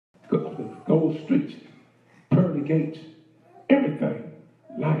gold streets, pearly gates, everything.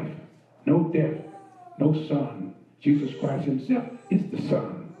 Life, no death, no son. Jesus Christ himself is the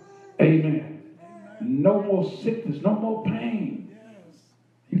Son. Amen. No more sickness, no more pain.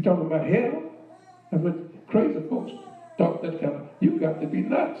 You talking about hell? That's what crazy folks talk that kind of. You got to be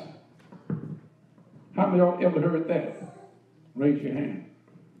nuts. How many of y'all ever heard that? Raise your hand.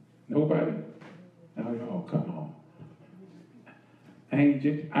 Nobody? Now y'all, come on. I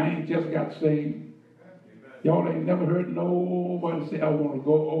ain't just got saved. Y'all ain't never heard nobody say, I want to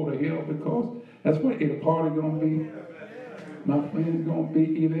go over to hell because that's what the party going to be. My friend's going to be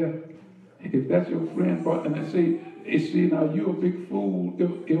either. If that's your friend, but and they say, now you're a big fool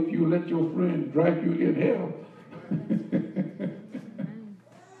if you let your friend drag you in hell.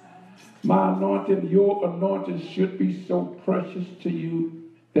 My anointing, your anointing should be so precious to you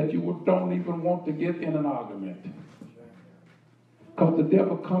that you don't even want to get in an argument. Because the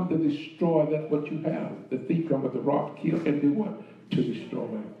devil comes to destroy that what you have. The thief comes with the rob, kill, and do what? To destroy.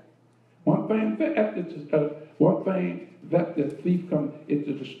 One thing that the thief comes is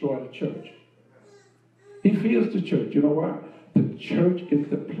to destroy the church. He fears the church. You know why? The church is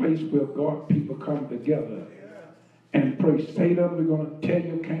the place where God people come together and pray. Satan, we're going to tear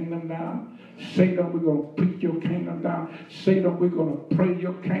your kingdom down. Satan, we're going to preach your kingdom down. Satan, we're going to pray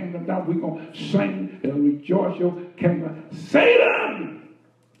your kingdom down. We're going to sing and rejoice your kingdom. Satan!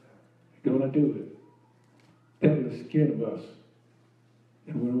 We're going to do it. Devil is scared of us.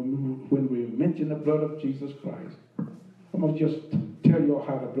 And when we mention the blood of Jesus Christ, I'm going to just tell you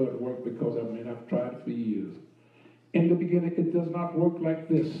how the blood works because I've tried it for years. In the beginning, it does not work like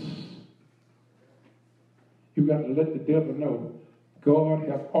this. You got to let the devil know, God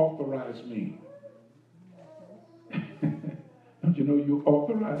has authorized me. Don't you know you're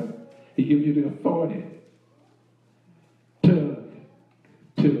authorized? He gives you the authority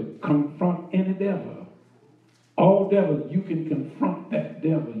to confront any devil. All devils, you can confront that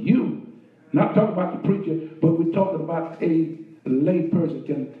devil. You, not talking about the preacher, but we're talking about a lay person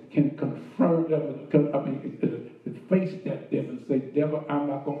can confirm face that devil and say, devil, I'm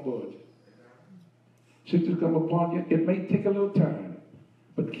not going to budge. Sickness come upon you, it may take a little time,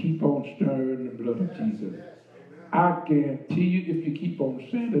 but keep on stirring the blood of Jesus. I guarantee you, if you keep on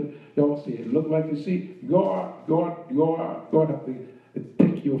saying it, y'all see it. Look like you see, God have to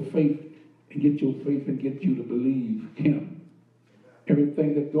take your faith and get your faith and get you to believe Him.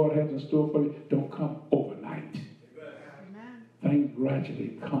 Everything that God has in store for you don't come overnight. Things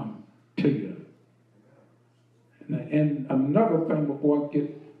gradually come to you. And another thing before I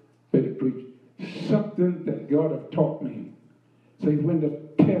get ready to preach, something that God has taught me. Say, when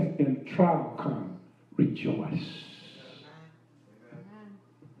the test and trial come, rejoice.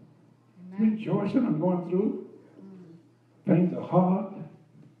 Rejoicing, I'm going through. Things are hard.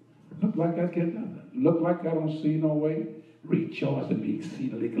 Look like I get nothing. Look like I don't see no way. Rejoice and be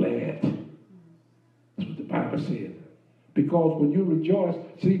exceedingly glad. That's what the Bible said. Because when you rejoice,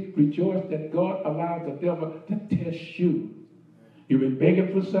 rejoice that God allowed the devil to test you. You've been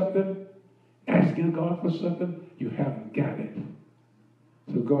begging for something, asking God for something, you haven't got it.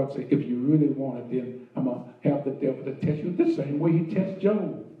 So God said, if you really want it, then I'm going to have the devil to test you the same way he tests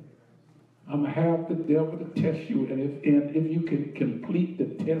Job. I'm going to have the devil to test you. And if you can complete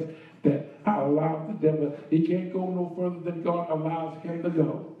the test that I allow the devil, he can't go no further than God allows him to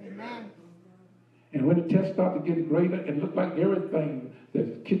go. Amen. And when the test starts to get greater and look like everything, the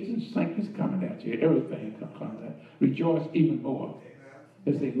kitchen sink is coming at you. Everything comes at you. Rejoice even more.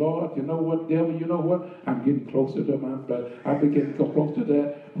 They say, Lord, you know what, devil, you know what? I'm getting closer to my blood. I've been getting closer to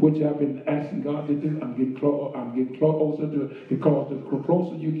that which I've been asking God to do. I'm getting closer to it, because the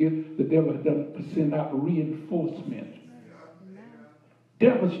closer you get, the devil doesn't send out reinforcement.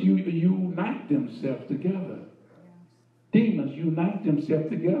 Devils unite themselves together. Demons unite themselves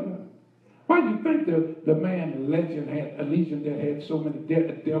together. Why do you think the man Legion had a legion that had so many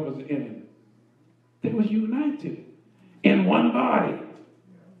devils in it? They was united in one body.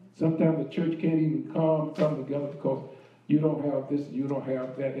 Sometimes the church can't even come together because you don't have this, you don't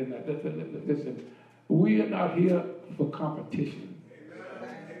have that, and that. Listen, we are not here for competition.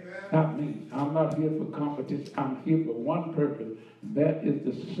 Not me. I'm not here for competition. I'm here for one purpose. That is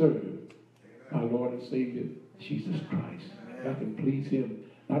to serve my Lord and Savior, Jesus Christ. If I can please Him.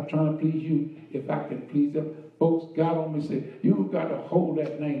 Not trying to please you. If I can please Him. Folks, God on me said, you've got to hold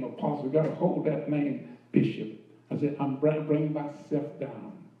that name, apostle. You've got to hold that name, bishop. I said, I'm bringing myself down.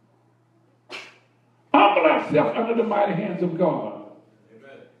 Humble ourselves under the mighty hands of God.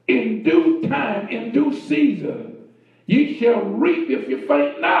 Amen. In due time, in due season, ye shall reap if you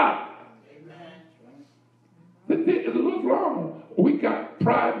faint not. Amen. It looks wrong. We got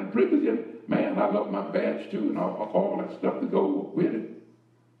pride and privilege, and man, I love my badge too, and all that stuff to go with it.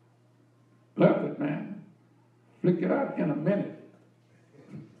 Love it, man. Flick it out in a minute.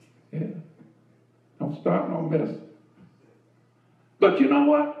 Yeah. Don't start no mess. But you know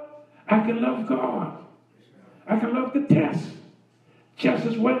what? I can love God. I can love the test just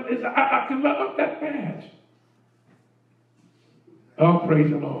as well as I can love that badge. Oh, praise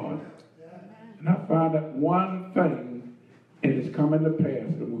the Lord. And I find that one thing, and it's coming to pass,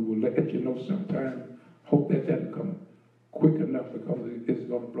 and we will let you know sometime. Hope that doesn't come quick enough, because it's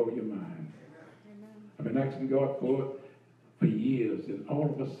going to blow your mind. I've been asking God for it for years, and all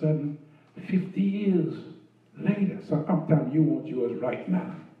of a sudden, 50 years later, so I'm telling you, want yours right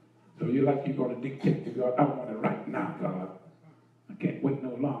now. So you're like you're going to dictate to God, I want it right now, God. I can't wait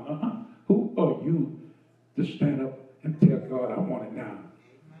no longer. Who are you to stand up and tell God I want it now?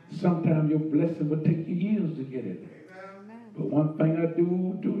 Sometimes your blessing will take you years to get it. But one thing I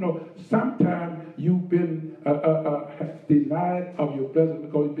do know, sometimes you've been denied of your blessing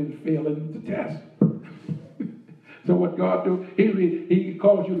because you've been failing the test. So what God do, he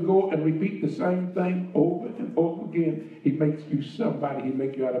calls you to go and repeat the same thing over and over again. He makes you somebody. He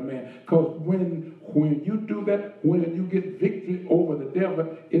makes you out of man. Because when you do that, when you get victory over the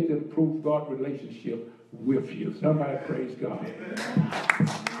devil, it improves God's relationship with you. Somebody praise God.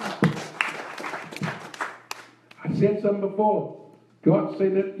 I said something before. God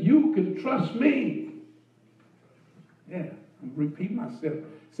said that you can trust me. Yeah, I'm repeating myself.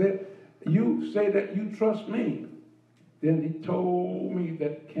 Said, you say that you trust me. Then he told me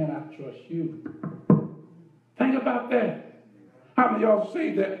that, can I trust you? Think about that. How many of y'all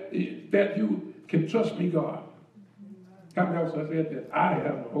say that you can trust me, God? How many of y'all said that? I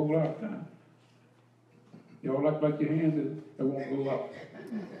have a whole lot of time. Y'all like your hands and it won't go up.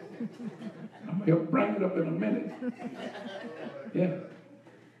 I'm going to help bring it up in a minute. Yeah.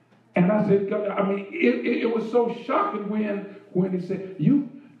 And I said, God, I mean, it was so shocking when he said, you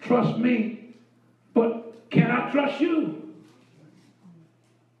trust me, but can I trust you?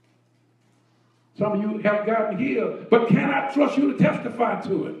 Some of you have gotten healed, but can I trust you to testify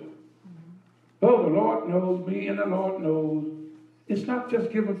to it? Oh, the Lord knows me, and the Lord knows. It's not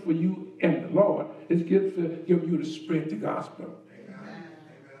just given for you and the Lord. It's given to give you to spread the gospel. Amen.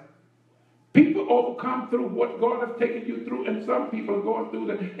 People overcome through what God has taken you through, and some people are going through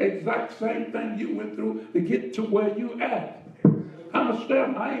the exact same thing you went through to get to where you at. I'm a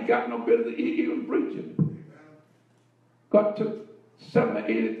stem. I ain't got no business even preaching. God took 70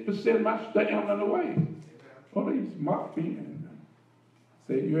 to 80% of my stamina away. Oh, they mocked me and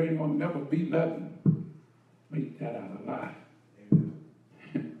said, you ain't going to never be nothing. Make that out of life.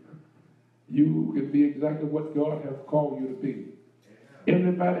 You can be exactly what God has called you to be.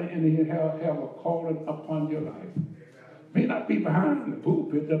 Everybody in here have a calling upon your life. May not be behind the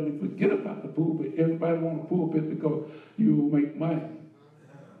pulpit. I mean, forget about the pulpit. Everybody want a pulpit because you make money.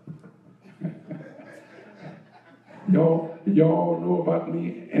 Y'all know about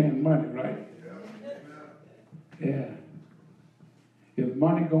me and money, right? Yeah. If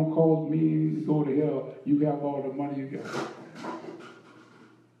money gonna cause me to go to hell, you have all the money you got.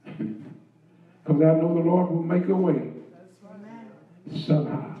 Because I know the Lord will make a way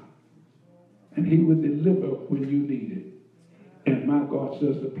somehow. And he will deliver when you need it. And my God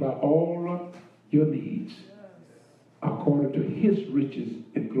says supply all of your needs according to his riches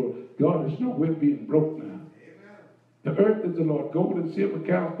and glory. God is nowhere being broke now. The earth is the Lord. Gold and silver,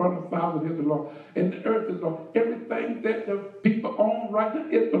 cattle, from the thousands is the Lord. And the earth is the Lord. Everything that the people own right now,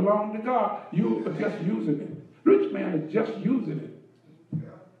 it belongs to God. You are just using it. Rich man is just using it.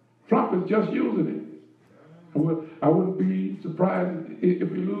 Trump is just using it. I wouldn't be surprised if you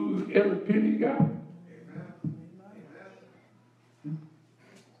lose every penny you got.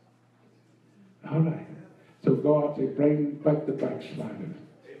 All right. So God said, bring back the backsliders.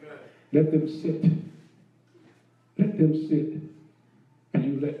 Let them sit. Let them sit. And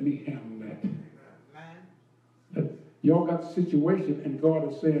you let me handle that. Y'all got the situation, and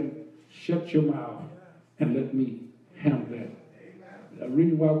God is saying, shut your mouth and let me handle that. The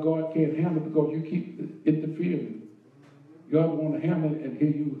reason why God can't handle it because you keep interfering. God want to handle it, and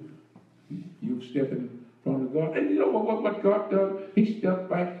here you step in front of God. And you know what God does? He steps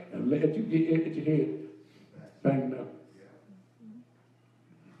back and let you get at your head banged up.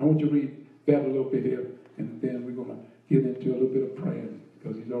 I want you to read that a little bit here, and then we're going to get into a little bit of prayer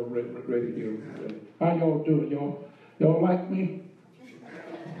because he's already ready here. How y'all doing? Y'all like me?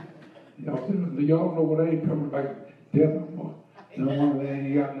 Y'all know what I ain't coming like death no more. No, they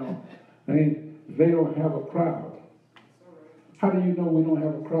ain't got no. They don't have a crowd. How do you know we don't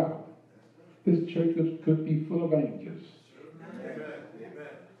have a crowd? This church could be full of angels.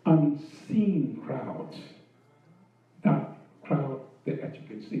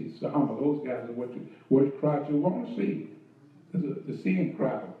 Some of those guys are what crowd you want to see. The seeing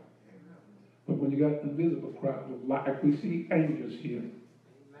crowd. But when you got invisible crowd, like we see angels here,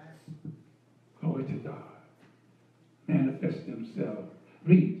 glory to God, manifest themselves.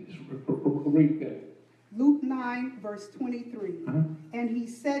 Read that. Luke 9, verse 23. And he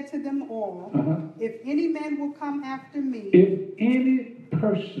said to them all, if any man will come after me. If any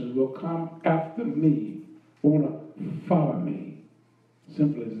person will come after me, want to follow me.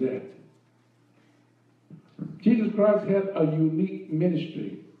 Simple as that. Jesus Christ had a unique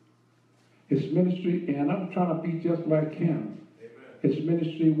ministry. His ministry, and I'm trying to be just like him. His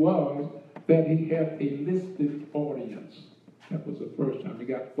ministry was that he had a listening audience. That was the first time he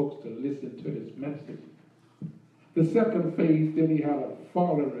got folks to listen to his message. The second phase, then he had a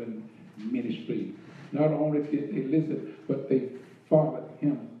following ministry. Not only did they listen, but they followed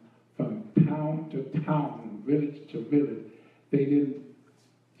him from town to town, village to village. They didn't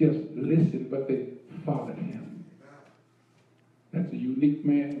just listen, but they followed him. That's a unique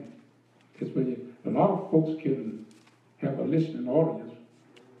man. Because a lot of folks can have a listening audience.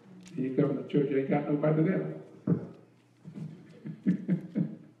 You come to church, you ain't got nobody there.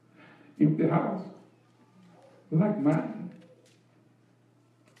 Empty house. Like mine.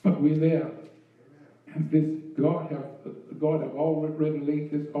 But we're there. And this God have already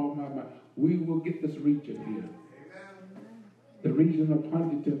laid this on my mind. We will get this region here. The region of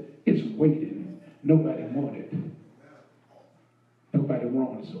Huntington is waiting. Nobody wanted it. Nobody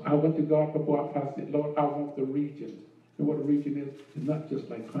wanted it. So I went to God before I said, Lord, I want the region. And what a region is, it's not just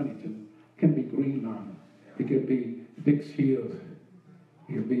like Huntington. It can be Greenlawn. It can be Dix Hills.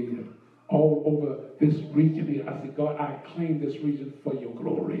 It can be all over this region here. I said, God, I claim this region for your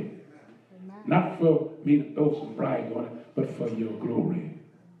glory. Amen. Not for me to throw some brag on it, but for your glory.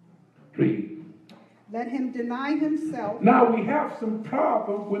 Read. Let him deny himself. Now we have some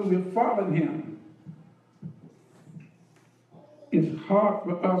problem when we're following him. It's hard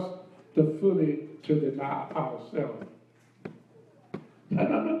for us to fully deny ourselves.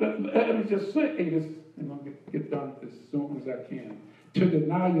 Let me just say this, and I'm going to get done as soon as I can. To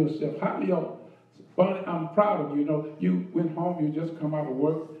deny yourself. How do y'all? Bonnie, I'm proud of you. You know, you went home, you just come out of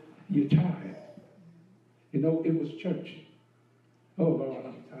work, you're tired. You know, it was church. Oh, Lord,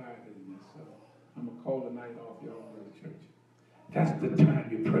 I'm tired of this. So I'm going to call the night off, y'all go to church. That's the time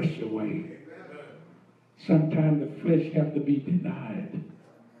you press your way. Sometimes the flesh have to be denied.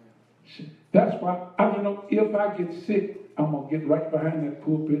 That's why, if I get sick, I'm going to get right behind that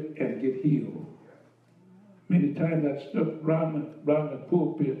pulpit and get healed. Many times I stood around the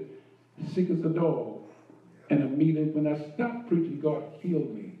pulpit, sick as a dog. And immediately when I stopped preaching, God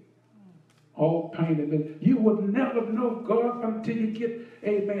healed me. All pain and this. You will never know God until you get,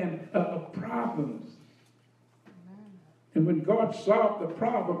 amen, problems. And when God solved the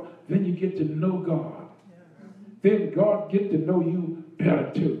problem, then you get to know God. Then God get to know you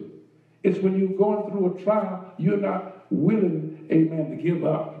better too. It's when you're going through a trial, you're not willing, amen, to give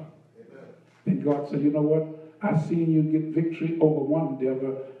up. Amen. Then God said, you know what? I seen you get victory over one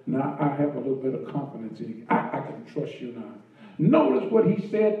devil. Now I have a little bit of confidence in you. I can trust you now. Notice what he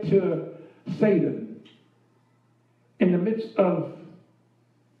said to Satan in the midst of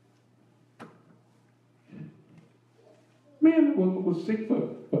man was sick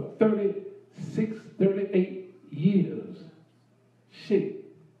for 36, 38 years. Sick.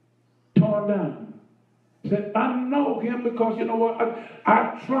 Torn down. Said, I know him because you know what?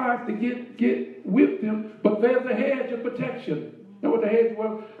 I tried to get with him, but there's a hedge of protection. You know what the hedge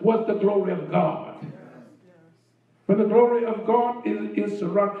was the glory of God. When the glory of God is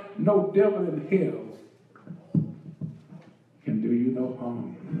surrounded, no devil in hell can do you no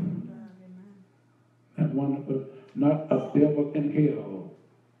harm. Not a devil in hell.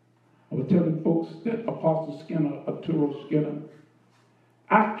 I was telling folks that Apostle Skinner, Arturo Skinner,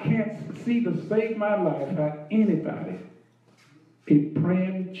 I can't see to save my life how anybody, a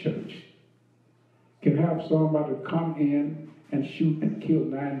praying church, can have somebody come in and shoot and kill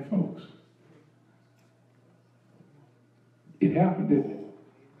 9 folks. It happened, didn't it?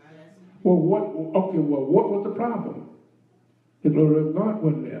 Well, what was the problem? The glory of God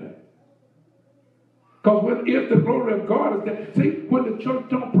wasn't there. Because if the glory of God is there, see, when the church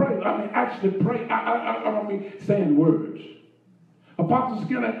don't pray, actually pray, I don't mean saying words. Apostle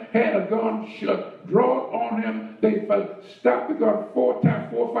Skinner had a gun drawn on him. They stopped the gun 4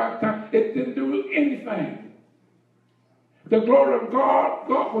 or 5 times. It didn't do anything. The glory of God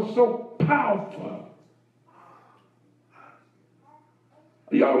was so powerful.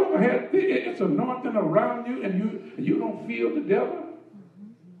 Y'all ever had it's anointing around you and you don't feel the devil?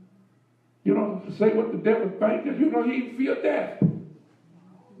 You don't say what the devil thinks, you don't even feel that.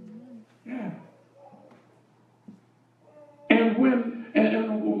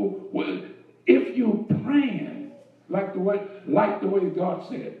 way God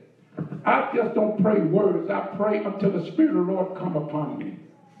said. I just don't pray words. I pray until the Spirit of the Lord come upon me.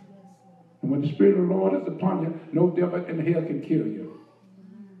 And when the Spirit of the Lord is upon you, no devil in hell can kill you.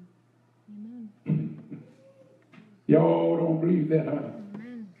 Y'all don't believe that, huh?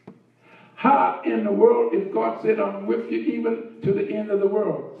 How in the world if God said, I'm with you even to the end of the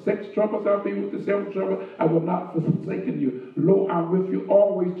world? 6 troubles I'll be with the 7th trouble. I will not forsaken you. Lo, I'm with you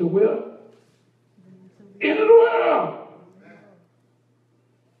always to where? End of the world.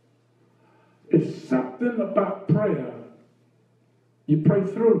 It's something about prayer. You pray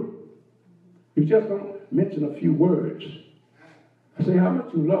through. You just don't mention a few words. Say how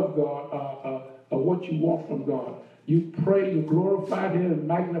much you love God or what you want from God. You pray, you glorify Him and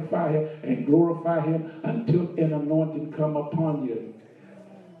magnify Him and glorify Him until an anointing come upon you.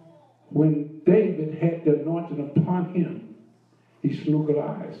 When David had the anointing upon him, he slew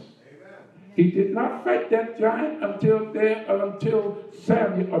Goliath. He did not fight that giant until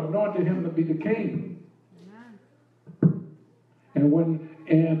Samuel anointed him to be the king. And when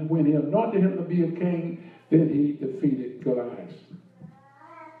he anointed him to be a king, then he defeated Goliath.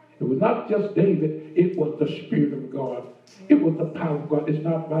 It was not just David, it was the Spirit of God. It was the power of God. It's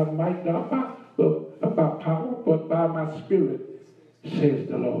not by might, not by power, but by my Spirit, says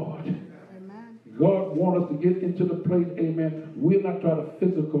the Lord. Amen. God wants us to get into the place, amen. We're not trying to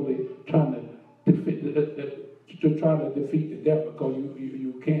physically trying to defeat the devil because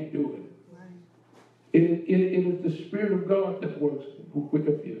you can't do it. Right. It is the Spirit of God that works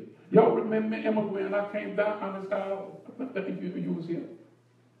with you. Y'all remember, Emma, when I came down on this aisle? I think you was here.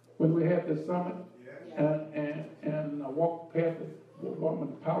 When we had the summit, and I walked past the woman,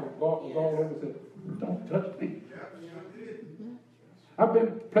 the power of God was all over and said, don't touch me. I've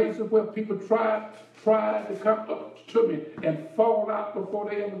been places where people tried to come up to me and fall out before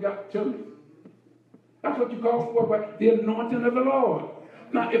they ever got to me. That's what you call what, the anointing of the Lord.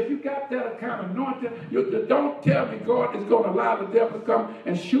 Now, if you got that kind of anointing, you don't tell me God is going to allow the devil to come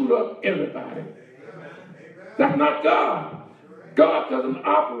and shoot up everybody. That's not God. God doesn't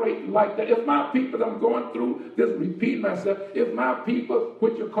operate like that. If my people, I'm going through this, repeat myself, if my people,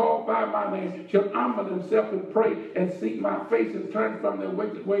 which are called by my name, shall humble themselves and pray and seek my face and turn from their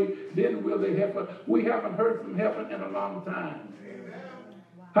wicked way, then will they hear. We haven't heard from heaven in a long time.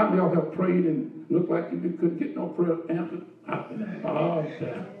 How many of y'all have prayed and looked like you couldn't get no prayer answered?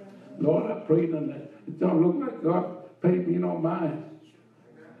 Lord, I prayed and it don't look like God paid me no mind.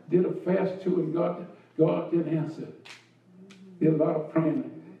 Did a fast too and God didn't answer. There's a lot of praying.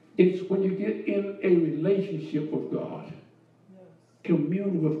 It's when you get in a relationship with God,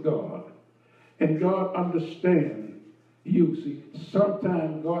 commune with God, and God understands you. See,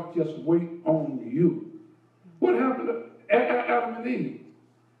 sometimes God just waits on you. What happened to Adam and Eve?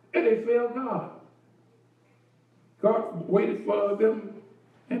 And they failed God. God waited for them,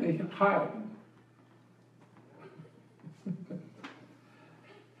 and they hid.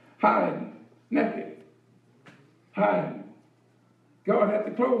 Hide, naked, hide. God had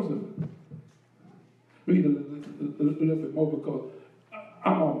to close them. Read a little bit more because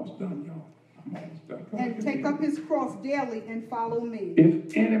I'm almost done, y'all. I'm almost done. And take up his cross daily and follow me.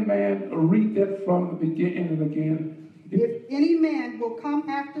 If any man, read that from the beginning and again. If any man will come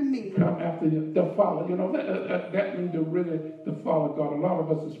after me. Come after you, they'll follow. You know, that means to follow God. A lot of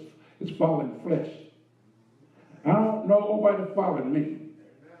us is following flesh. I don't know nobody following me.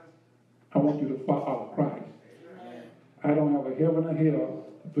 I want you to follow Christ. I don't have a heaven or hell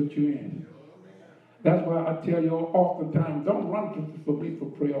to put you in. That's why I tell you oftentimes, don't run for me for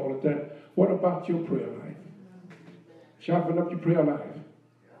prayer all the time. What about your prayer life? Sharpen up your prayer life.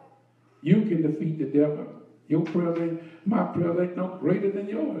 You can defeat the devil. Your prayer my prayer ain't no greater than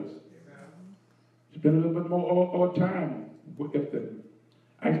yours. Spend a little bit more time with them.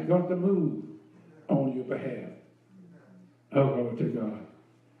 Ask God to move on your behalf. Oh, glory to God.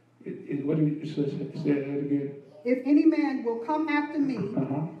 What do you say that again? If any man will come after me,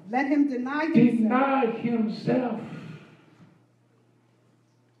 let him deny himself. Deny himself.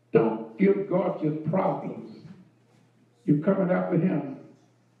 Don't give God your problems. You're coming after him.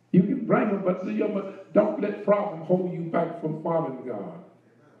 You can bring them, but don't let problems hold you back from following God.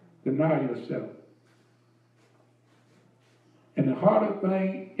 Deny yourself. And the hardest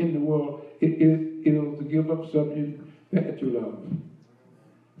thing in the world is to give up something that you love.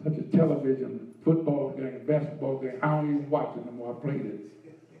 Such as television, football game, basketball game. I don't even watch it no more. I played it.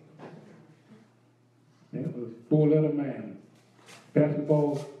 It was 4-letter man.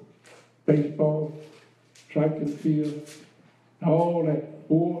 Basketball, baseball, track and field, all that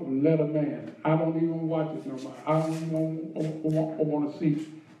 4-letter man. I don't even watch it no more. I don't even want to see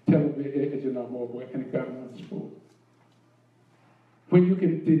television no more with any kind of sport. When you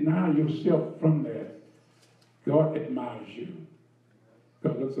can deny yourself from that, God admires you.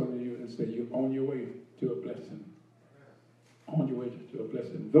 God looks on you and says, you're on your way to a blessing. On your way to a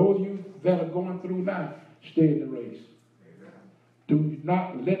blessing. Those of you that are going through now, stay in the race. Do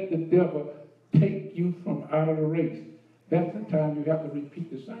not let the devil take you from out of the race. That's the time you have to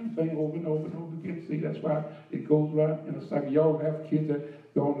repeat the same thing over and over and over again. See, that's why it goes right in a cycle. Y'all have kids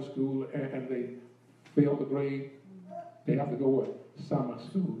that go to school and they fail the grade. They have to go what? Summer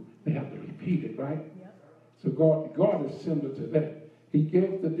school. They have to repeat it, right? Yep. So God is similar to that. He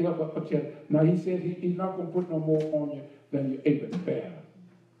gave the devil a chance. Now he said he's not going to put no more on you than you're able to bear.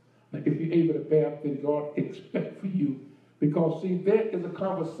 Now if you're able to bear, then God expects for you. Because see, there is a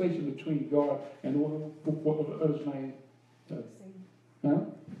conversation between God and what was the other's name? Huh? You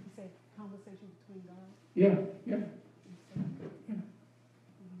say conversation between God?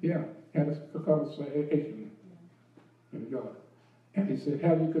 Yeah. Had a conversation with God. And he said,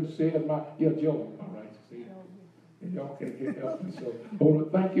 have you considered my, Job, all right, see? Y'all can't get up. And so,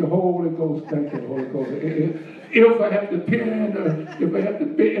 thank you, Holy Ghost, thank you, Holy Ghost. If I have to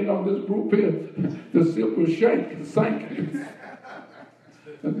bend on this group here, the ship will shake and sink.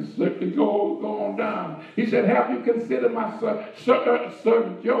 And the circuit goes on down. He said, have you considered my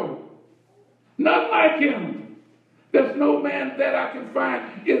servant Job? None like him. There's no man that I can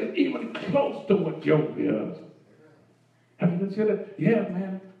find is even close to what Job is. Have you considered? Yeah,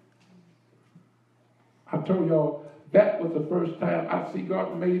 man. I told y'all, that was the first time I see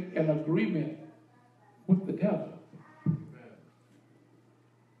God made an agreement with the devil.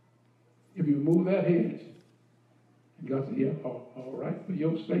 If you move that hedge, and God said, yeah, all right, for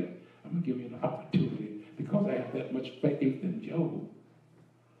your sake, I'm going to give you an opportunity because I have that much faith in Job.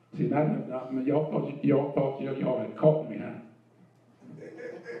 See, y'all thought y'all had caught me, huh?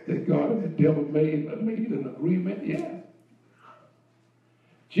 That God and the devil made an agreement, yeah.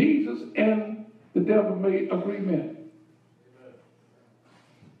 Jesus and the devil made agreement.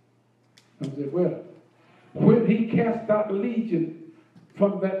 I said, well, when he cast out the legion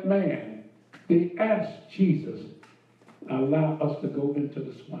from that man, they asked Jesus, allow us to go into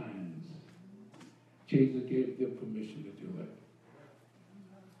the swines. Jesus gave them permission to do it.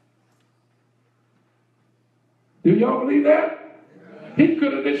 Do y'all believe that? He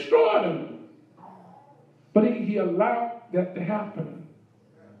could have destroyed them. But he allowed that to happen.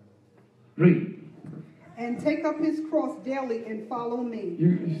 Read. And take up his cross daily and follow me.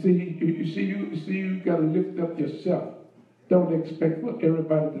 You got to lift up yourself. Don't expect for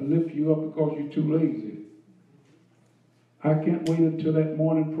everybody to lift you up because you're too lazy. I can't wait until that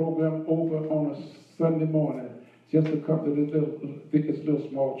morning program over on a Sunday morning just to come to this little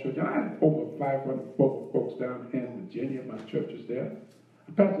small church. And I had over 500 folks down in Virginia. My church is there.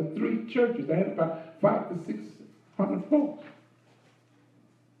 I pastored 3 churches. I had about 500 to 600 folks.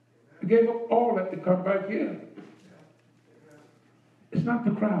 I gave up all that to come back here. It's not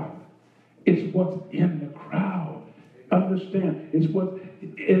the crowd. It's what's in the crowd. Understand? It's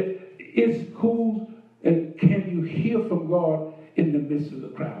who and can you hear from God in the midst of the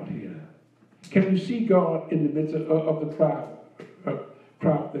crowd here? Can you see God in the midst of the crowd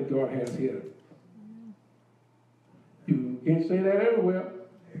that God has here? You can't say that everywhere.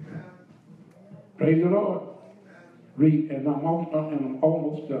 Amen. Praise the Lord. Read, and I'm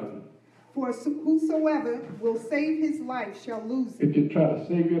almost done. For whosoever will save his life shall lose it. If you try to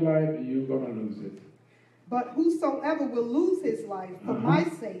save your life, you're going to lose it. But whosoever will lose his life for my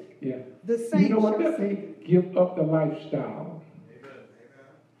sake, the same you know what shall that save means? Give up the lifestyle. Amen.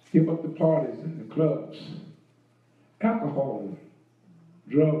 Give up the parties and the clubs, alcohol,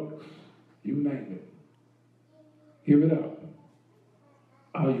 drugs, you name it. Give it up.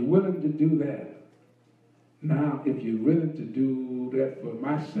 Are you willing to do that? Now, if you're willing to do that for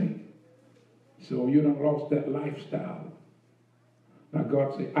my sake, so you done lost that lifestyle. Now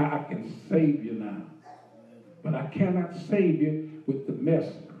God said, I can save you now. But I cannot save you with the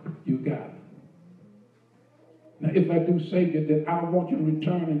mess you got. Now if I do save you, then I don't want you to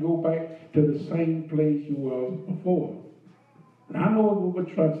return and go back to the same place you were before. Now I know what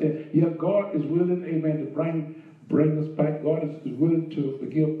we're trying to say. Yeah, God is willing, amen, to bring us back. God is willing to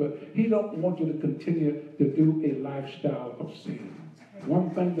forgive, but he don't want you to continue to do a lifestyle of sin.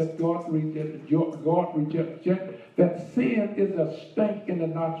 One thing that God rejects, that sin is a stink in the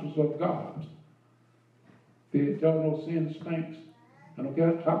nostrils of God. Did y'all know sin stinks? I don't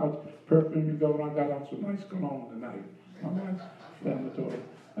care how much perfume you got on. I got on some nice cologne tonight. My wife's inflammatory.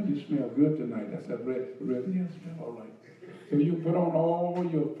 You smell good tonight. I said, really, yes, smell all right. So you put on all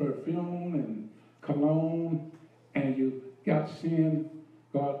your perfume and cologne, and you got sin.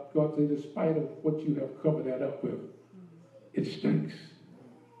 God said, in spite of what you have covered that up with, it stinks.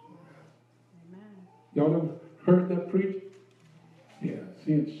 Amen. Y'all ever heard that preach? Yeah,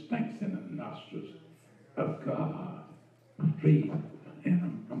 sin stinks in the nostrils of God. Read,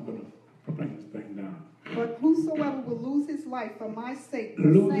 and I'm going to bring this thing down. But whosoever will lose his life for my sake, the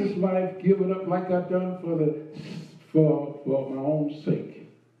Lose same his life, give it up like I done for my own sake.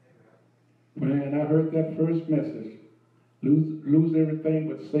 When I heard that first message, lose everything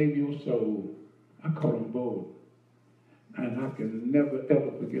but save your soul, I caught on board. And I can never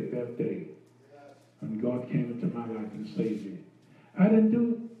ever forget that day when God came into my life and saved me. I didn't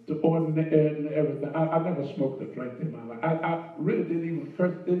do the ordinary and everything. I never smoked or drank in my life. I really didn't even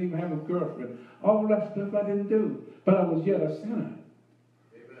curse, didn't even have a girlfriend. All that stuff I didn't do. But I was yet a sinner.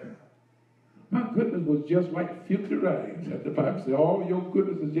 Amen. My goodness was just like filthy rags. As the Bible says, all your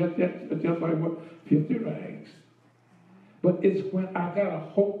goodness is just like what? Filthy rags. But it's when I got a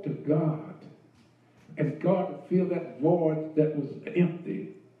hope to God, and God filled that void that was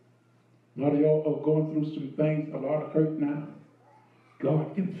empty. A lot of y'all are going through some things, a lot of hurt now.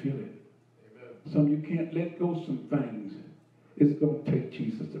 God can fill it. Amen. Some of you can't let go some things. It's going to take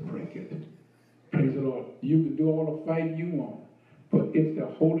Jesus to break it. Praise the Lord. You can do all the fighting you want. But if the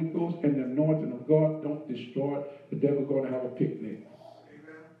Holy Ghost and the anointing of God don't destroy it, the devil's going to have a picnic.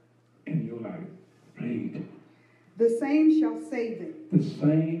 Amen. In your life. Read. The same shall save it. The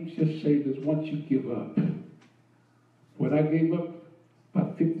same shall save us once you give up. When I gave up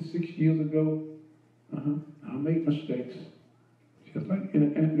about 56 years ago, I made mistakes. Just like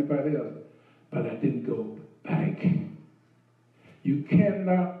anybody else. But I didn't go back. You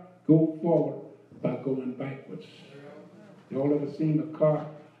cannot go forward by going backwards. You all ever seen a car?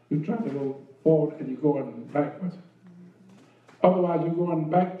 You try to go forward and you're going backwards. Otherwise, you're going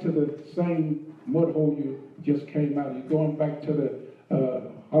back to the same mud hole you just came out of. You're going back to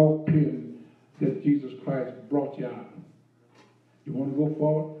the hog pen that Jesus Christ brought you out. You want to go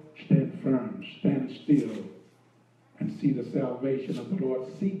forward? Stand firm. Stand still. And see the salvation of the Lord.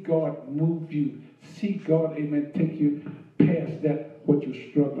 See God move you. See God, amen, take you past that, what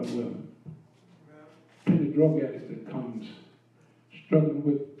you're struggling with. And the drug addict that comes, struggling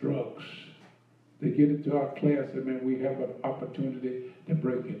with drugs. They get into our class, amen, we have an opportunity to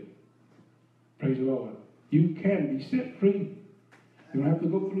break it. Praise the Lord. You can be set free. You don't have to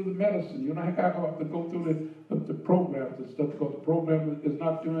go through the medicine. You don't have to go through the programs and stuff, because the program is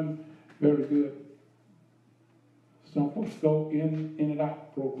not doing very good. Some folks go in and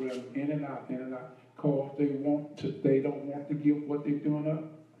out program, in and out, because they don't want to give what they're doing up.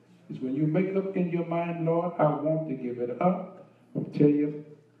 It's when you make it up in your mind, Lord, I want to give it up. I'll tell you,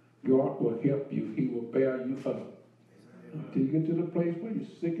 God will help you. He will bear you up. Until you get to the place where you're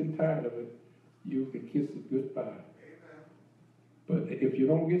sick and tired of it, you can kiss it goodbye. But if you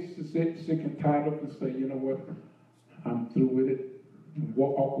don't get sick and tired of it and say, you know what, I'm through with it, and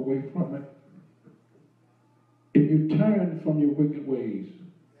walk away from it. If you turn from your wicked ways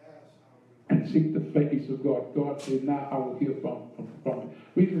and seek the face of God, God said, now I will hear from it.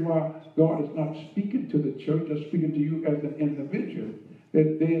 Reason why God is not speaking to the church or speaking to you as an individual.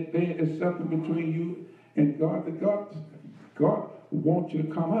 That there is something between you and God. That God wants you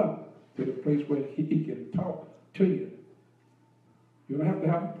to come up to the place where he can talk to you. You don't have to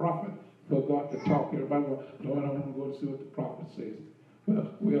have a prophet for God to talk. Everybody goes, Lord, I want to go and see what the prophet says.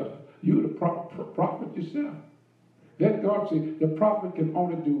 Well, you're the prophet yourself. Let God say, the prophet can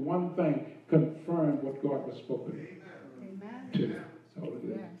only do one thing, confirm what God has spoken to. That's all it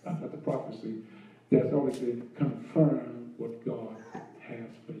is. That's not the prophecy. That's all it is. Confirm what God has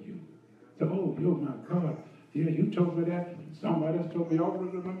for you. So, oh, you're my God. Yeah, you told me that. Somebody else told me. You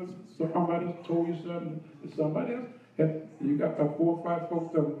always remember somebody else told you something. Somebody else. And you got about 4 or 5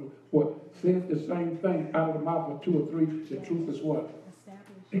 folks that what says the same thing out of the mouth of 2 or 3. The truth is what?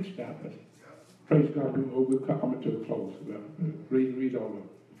 Established. Praise God. We'll come to a close. Read all of it.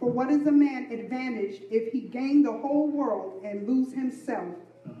 For what is a man advantaged if he gain the whole world and lose himself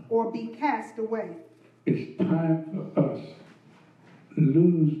or be cast away? It's time for us to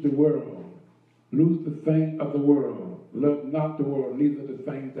lose the world. Lose the thing of the world. Love not the world, neither the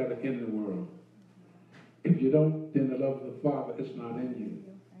things that are in the world. If you don't, then the love of the Father is not in you.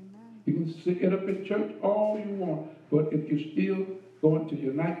 You can sit up in church all you want, but if you're still going to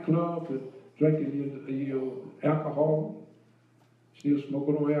your nightclubs and drinking your alcohol, still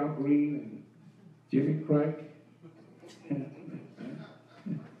smoking away Al Green and Jimmy Crack, and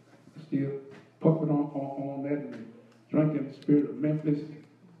still puffing on that and drinking the spirit of Memphis,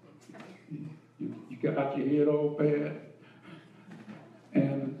 you got out your head all bad,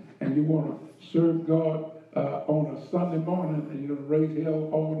 and you want to serve God on a Sunday morning, and you're going to raise hell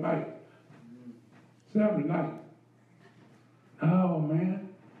all night, Saturday night. Oh, man.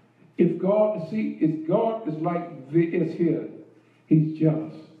 If God is like this here, he's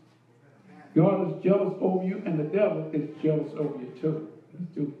jealous. God is jealous over you, and the devil is jealous over you too.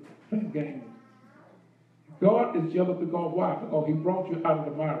 Let's do playing games. God is jealous because why? Because he brought you out of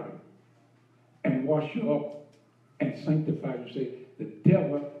the mire and washed you up and sanctified you. Say, the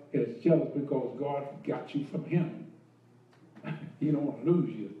devil is jealous because God got you from him. He don't want to lose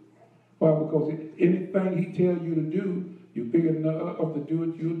you. Why? Because anything he tells you to do, you're big enough to do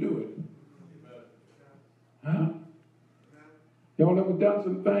it, you'll do it. Huh? Y'all ever done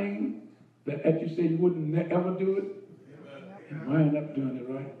some things that you say you wouldn't ever do it? And wind up doing it,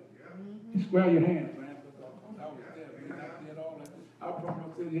 right? You square your hands, man. I was there, man. I did all that. I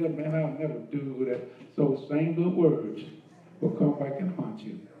promised myself, yeah, man, I'll never do that. So same little words will come back and haunt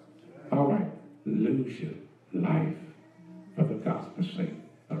you. All right, lose your life for the gospel's sake.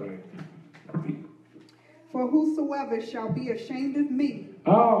 All right. For whosoever shall be ashamed of me.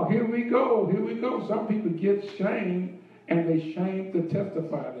 Oh, here we go. Here we go. Some people get shamed, and they shame to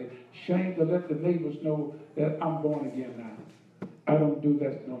testify. They shame to let the neighbors know that I'm born again now. I don't do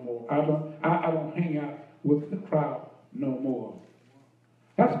that no more. I don't hang out with the crowd no more.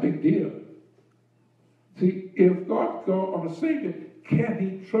 That's a big deal. See, if God's going to save you, can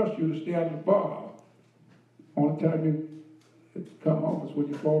he trust you to stay out of the bar? Only time you come home is when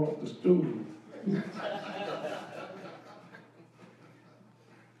you fall off the stool.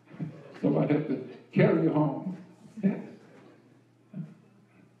 Somebody has to carry you home. Yeah.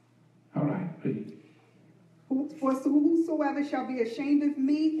 All right, please. For whosoever shall be ashamed of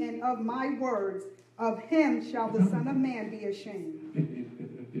me and of my words, of him shall the Son of Man be ashamed.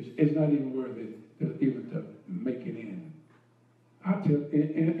 It's not even worthy even to make it in. I tell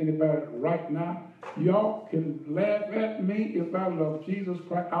anybody right now, y'all can laugh at me if I love Jesus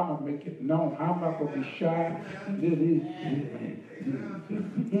Christ. I'm going to make it known. I'm not going to be shy. I'm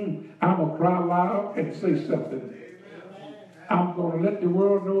going to cry loud and say something. I'm going to let the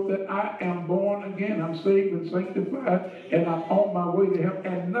world know that I am born again. I'm saved and sanctified, and I'm on my way to heaven,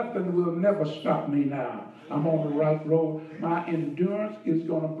 and nothing will never stop me now. I'm on the right road. My endurance is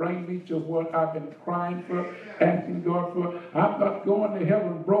going to bring me to what I've been crying for, asking God for. I'm not going to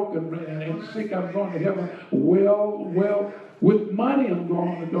heaven broken and sick. I'm going to heaven well, with money I'm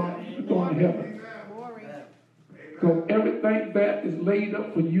going to heaven. Because everything that is laid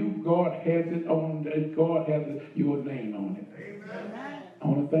up for you, God has it on. God has your name on it. Amen.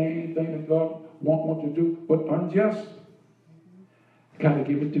 Only thing that God wants you to do, but unjust, got to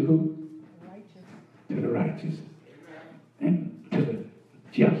give it to who? To the righteous and to the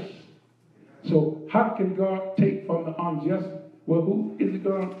just. So how can God take from the unjust? Well, who is it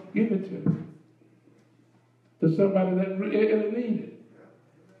going to give it to? To somebody that really needs it.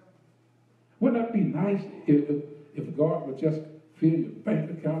 Wouldn't that be nice if God would just fill your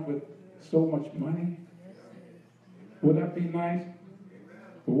bank account with so much money? Would that be nice?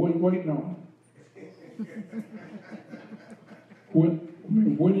 But what are you waiting on?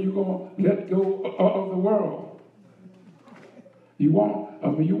 When are you going to let go of the world? You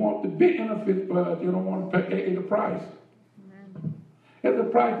want the big benefits, but you don't want to pay the price. There's a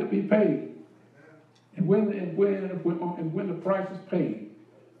price to be paid. And when the price is paid,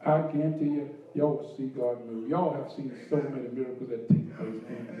 I guarantee you, y'all will see God move. Y'all have seen so many miracles that take place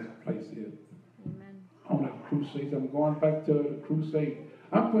in this place here. Amen. On our crusades, I'm going back to the crusade.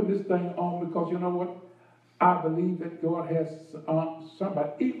 I'm putting this thing on because you know what? I believe that God has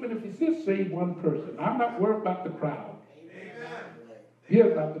somebody, even if He just saved one person. I'm not worried about the crowd.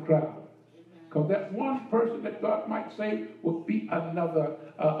 Hear about the crowd. Because that one person that God might save will be another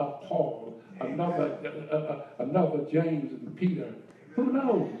Paul, another James and Peter. Who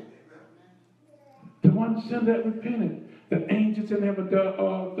knows? The one sin that repented, the angels in heaven,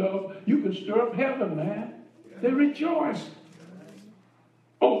 you can stir up heaven, man. They rejoice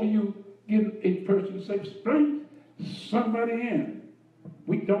over you getting a person to say, bring somebody in.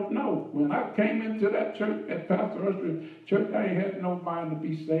 We don't know. When I came into that church, at Pastor Usher's church, I ain't had no mind to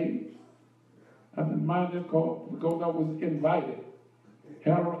be saved. I didn't mind it because I was invited.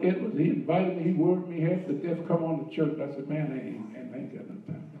 Harold Edwards, he invited me, he worried me half to death, come on to church. I said, man, I ain't got no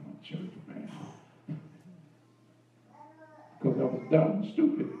time to come to church, man. Because I was dumb and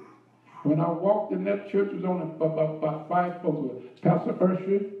stupid. When I walked in that church, it was only about 5 folks. Pastor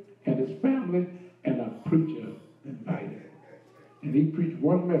Usher and his family and a preacher invited. And he preached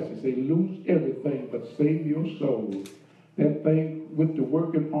one message, say, lose everything but save your soul. That thing went to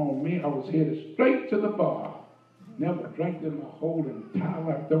working on me. I was headed straight to the bar. Never drank in my whole entire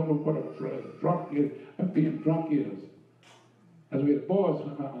life. Don't know what a drunk is, being drunk is. That's where the boys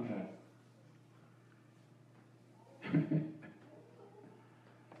hung out.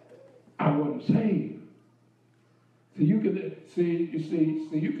 I wasn't saved. So you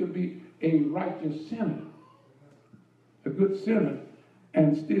could be a righteous sinner, a good sinner,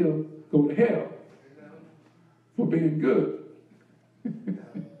 and still go to hell for being good.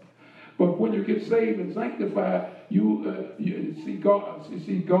 But when you get saved and sanctified, you see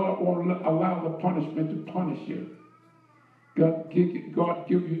God won't allow the punishment to punish you. God give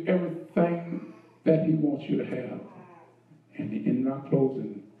you everything that He wants you to have. And in my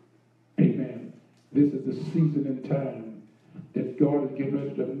closing, amen, this is the season and time that God is getting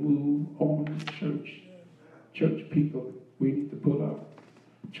ready to move on the church. Church people, we need to pull up.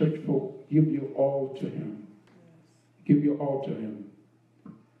 Church folk, give your all to Him. Give your all to Him.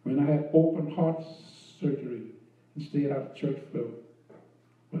 When I had open heart surgery and stayed out of church for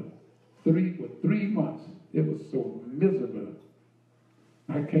 3 months, it was so miserable.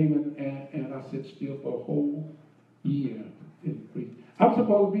 I came in and I sat still for a whole year. I'm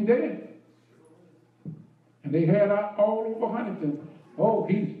supposed to be dead. And they had out all over Huntington, oh,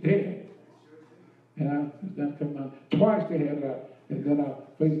 he's dead. And I come down. Twice they had it out. And then I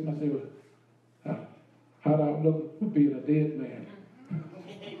faced myself, how do I look for being a dead man?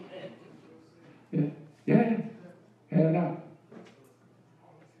 Yeah, had it out.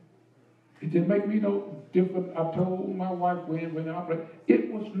 It didn't make me no different. I told my wife when I operated,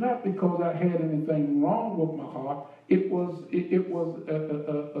 it was not because I had anything wrong with my heart. It was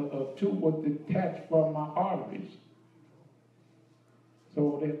a tube was detached from my arteries.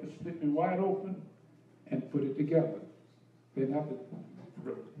 So they had to split me wide open and put it together. They didn't have to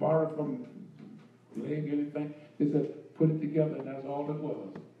borrow from leg or anything. They said put it together, and that's all it was.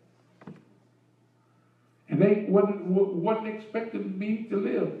 And they wasn't expecting me to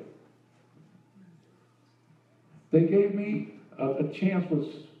live. They gave me a chance for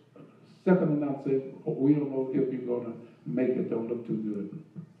second, and I said, oh, we don't know if you're going to make it. Don't look too good.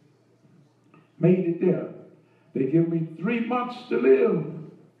 Made it there. They give me 3 months to live.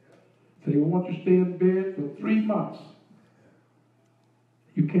 They want you to stay in bed for 3 months.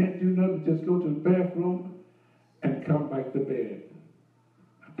 You can't do nothing, just go to the bathroom and come back to bed.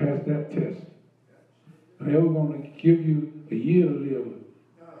 I passed that test. They were going to give you a year to live.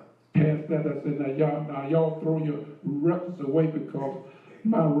 Past that, I said, now y'all throw your records away because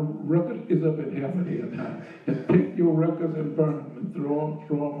my record is up in heaven here now. And take your records and burn them and throw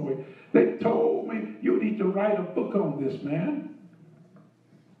them away. They told me, you need to write a book on this, man.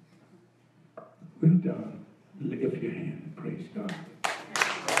 Well done. Lift your hand and praise God.